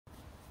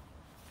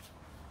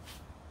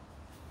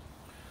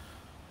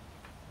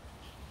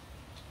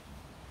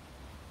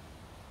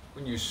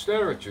When you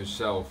stare at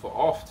yourself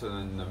often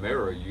in the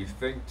mirror, you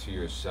think to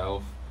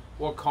yourself,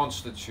 what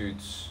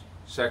constitutes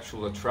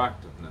sexual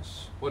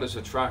attractiveness? What is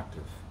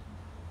attractive?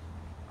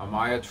 Am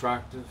I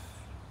attractive?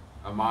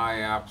 Am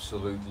I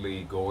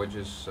absolutely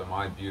gorgeous? Am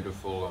I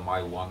beautiful? Am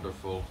I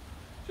wonderful?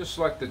 Just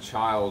like the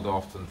child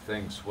often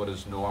thinks, what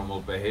is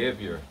normal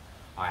behavior?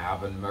 I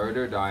haven't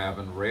murdered, I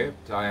haven't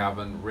raped, I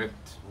haven't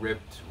ripped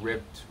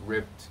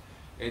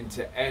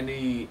into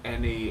any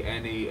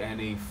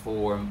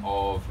form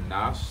of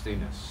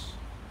nastiness.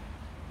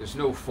 There's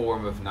no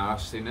form of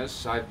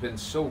nastiness. I've been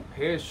so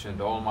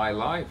patient all my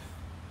life.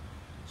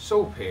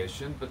 So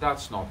patient, but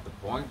that's not the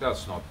point,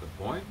 that's not the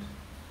point.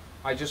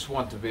 I just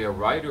want to be a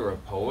writer, a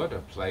poet, a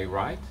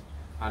playwright,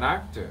 an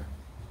actor.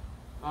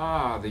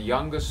 Ah, the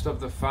youngest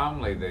of the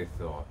family, they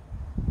thought.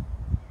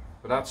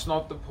 But that's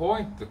not the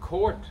point. The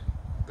court,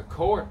 the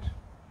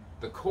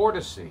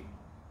courtesy.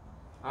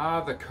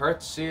 Ah, the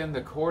courtesy and the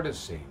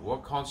courtesy.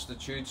 What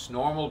constitutes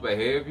normal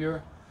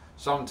behavior?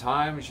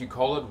 Sometimes you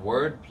call it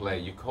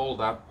wordplay. You call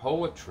that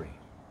poetry.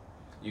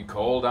 You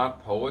call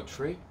that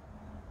poetry?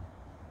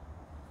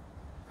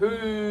 Who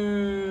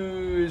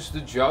is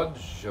the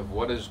judge of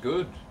what is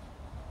good?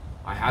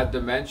 I had to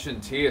mention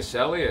T.S.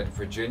 Eliot,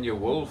 Virginia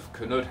Woolf,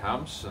 Knut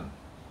Hamsun.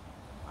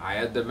 I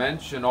had to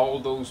mention all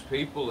those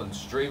people in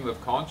stream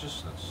of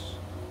consciousness,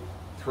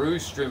 through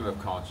stream of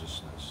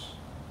consciousness.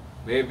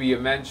 Maybe you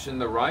mention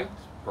the right,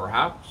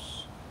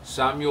 perhaps.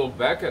 Samuel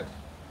Beckett,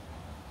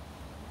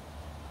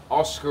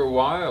 Oscar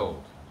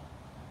Wilde.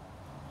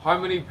 How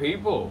many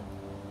people?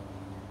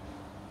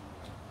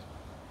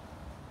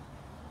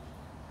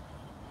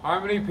 How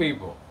many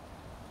people?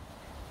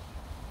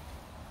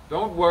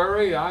 Don't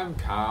worry, I'm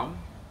calm.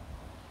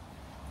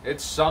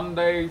 It's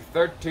Sunday,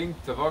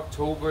 13th of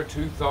October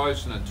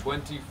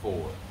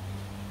 2024.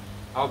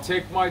 I'll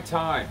take my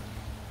time.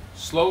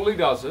 Slowly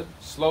does it,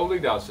 slowly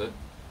does it.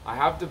 I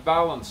have to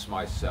balance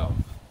myself.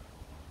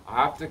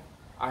 I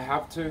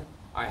have to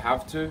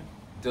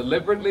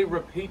deliberately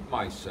repeat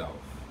myself.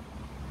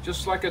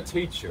 Just like a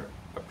teacher,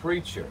 a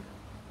preacher.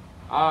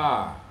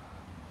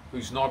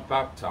 Who's not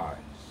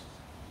baptized.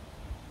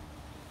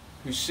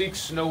 Who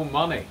seeks no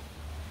money.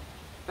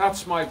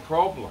 That's my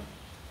problem.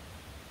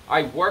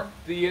 I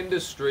worked the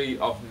industry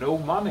of no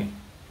money.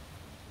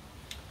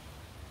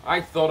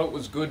 I thought it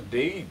was good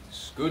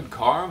deeds, good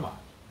karma.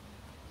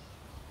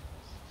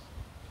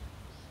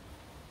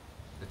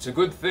 It's a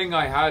good thing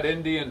I had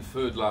Indian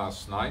food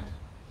last night.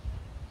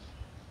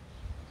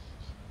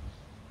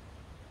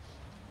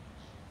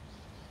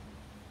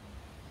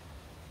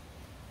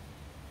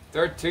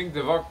 (13th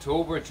of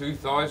October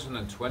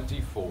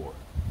 2024).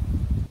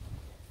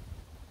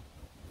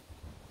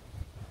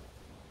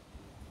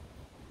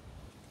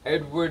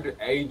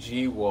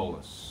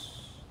 E.A.GWallace.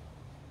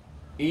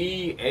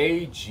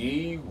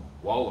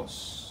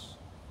 E.A.GWallace.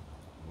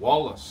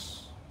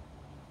 Wallace.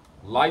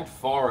 Light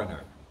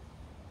foreigner.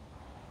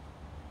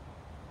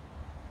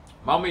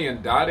 Mummy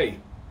and Daddy,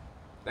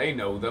 they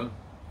know them.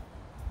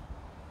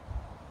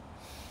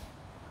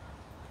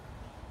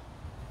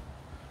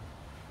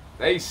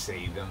 They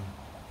see them.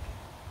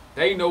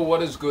 They know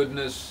what is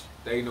goodness,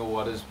 they know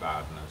what is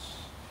badness.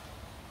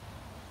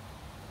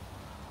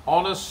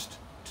 Honest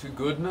to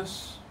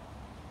goodness.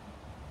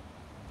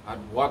 At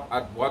what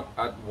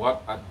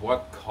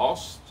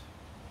cost?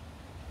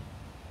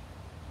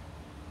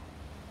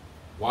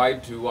 Why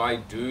do I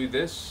do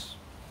this?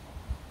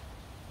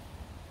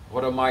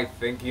 What am I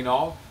thinking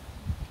of?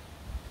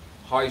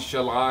 How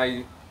shall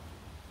I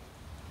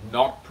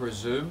not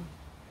presume?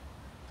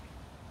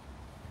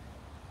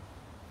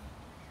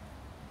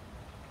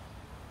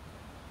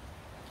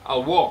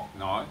 I'll walk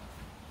now.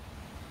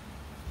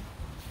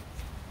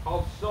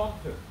 I'll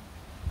saunter.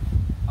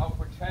 I'll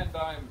pretend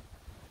I'm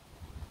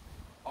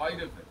out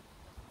of it.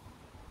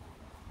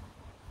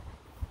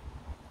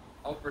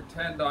 I'll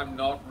pretend I'm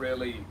not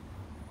really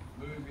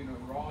moving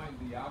around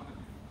the avenue.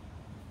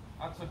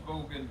 That's a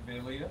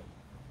bougainvillea.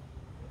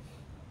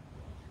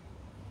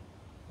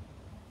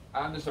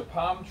 And there's a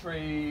palm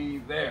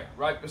tree there,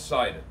 right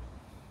beside it.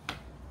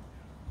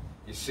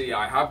 You see,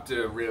 I have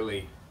to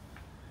really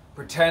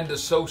pretend a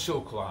social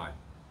climb.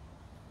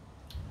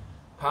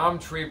 Palm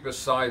tree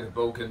beside the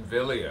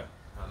bougainvillea.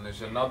 And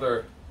there's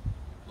another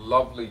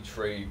lovely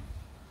tree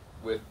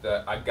with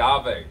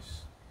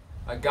agaves.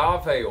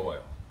 Agave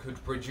oil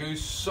could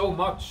produce so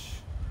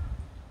much.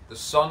 The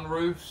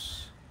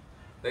sunroofs,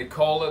 they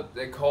call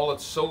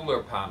it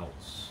solar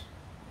panels.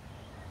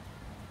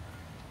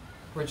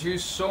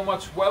 Produce so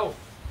much wealth.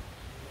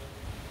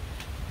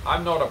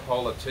 I'm not a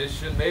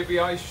politician. Maybe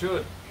I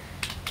should.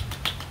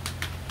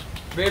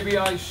 Maybe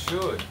I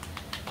should.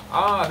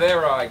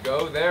 There I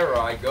go. There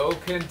I go.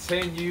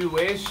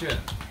 Continuation.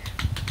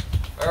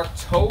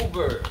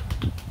 October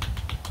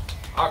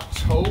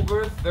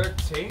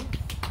 13th.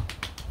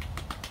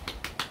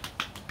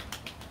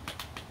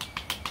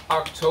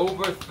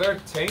 October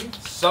 13th,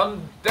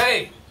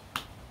 Sunday,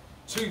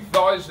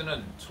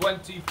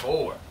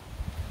 2024.